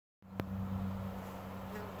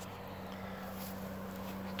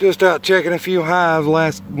Just out checking a few hives.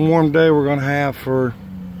 Last warm day we're going to have for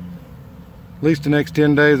at least the next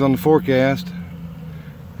 10 days on the forecast.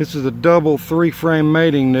 This is a double 3-frame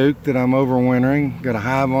mating nuke that I'm overwintering. Got a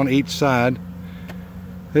hive on each side.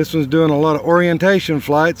 This one's doing a lot of orientation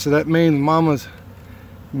flights, so that means mama's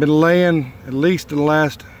been laying at least the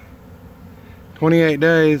last 28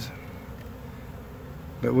 days.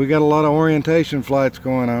 But we got a lot of orientation flights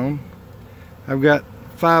going on. I've got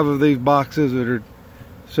 5 of these boxes that are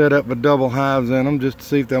set up with double hives in them just to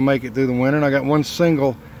see if they'll make it through the winter. And I got one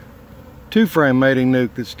single 2-frame mating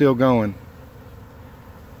nuke that's still going.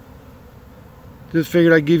 Just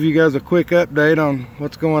figured I'd give you guys a quick update on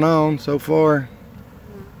what's going on so far.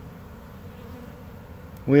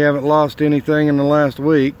 We haven't lost anything in the last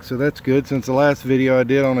week, so that's good since the last video I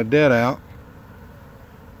did on a dead out.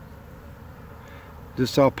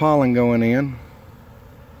 Just saw pollen going in.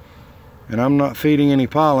 And I'm not feeding any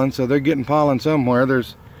pollen, so they're getting pollen somewhere.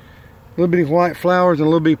 There's little bitty white flowers and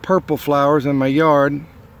little bitty purple flowers in my yard.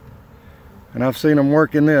 And I've seen them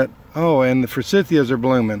working it. Oh, and the forsythias are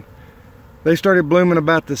blooming. They started blooming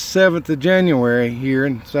about the 7th of January here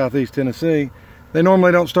in southeast Tennessee. They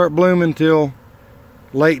normally don't start blooming till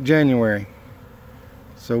late January.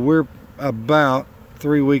 So we're about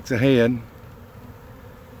 3 weeks ahead.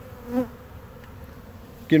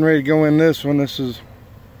 Getting ready to go in this one. This is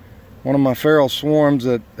one of my feral swarms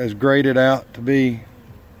that has graded out to be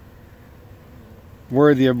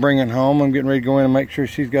worthy of bringing home. I'm getting ready to go in and make sure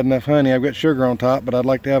she's got enough honey. I've got sugar on top, but I'd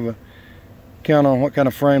like to have a count on what kind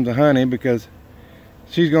of frames of honey, because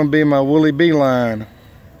she's going to be my Woolie bee line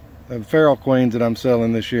of feral queens that I'm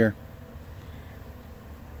selling this year.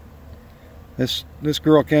 This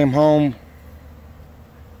girl came home.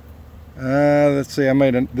 Let's see, I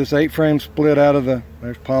made this 8-frame split out of the,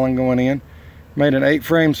 there's pollen going in. Made an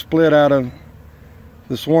 8-frame split out of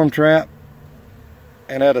the swarm trap,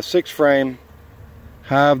 and had a 6-frame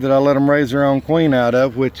hive that I let them raise their own queen out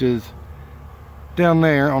of, which is down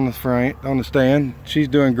there on the front, on the stand. She's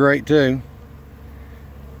doing great too.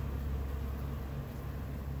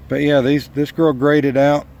 But yeah, this girl graded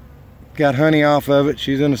out, got honey off of it.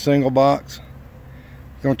 She's in a single box.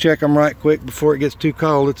 Gonna check them right quick before it gets too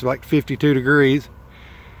cold. It's like 52 degrees.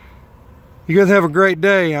 You guys have a great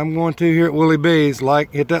day. I'm going to here at Woolie Bees.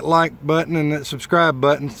 Hit that like button and that subscribe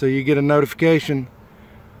button so you get a notification,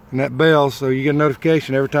 and that bell so you get a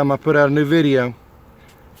notification every time I put out a new video.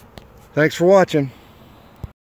 Thanks for watching.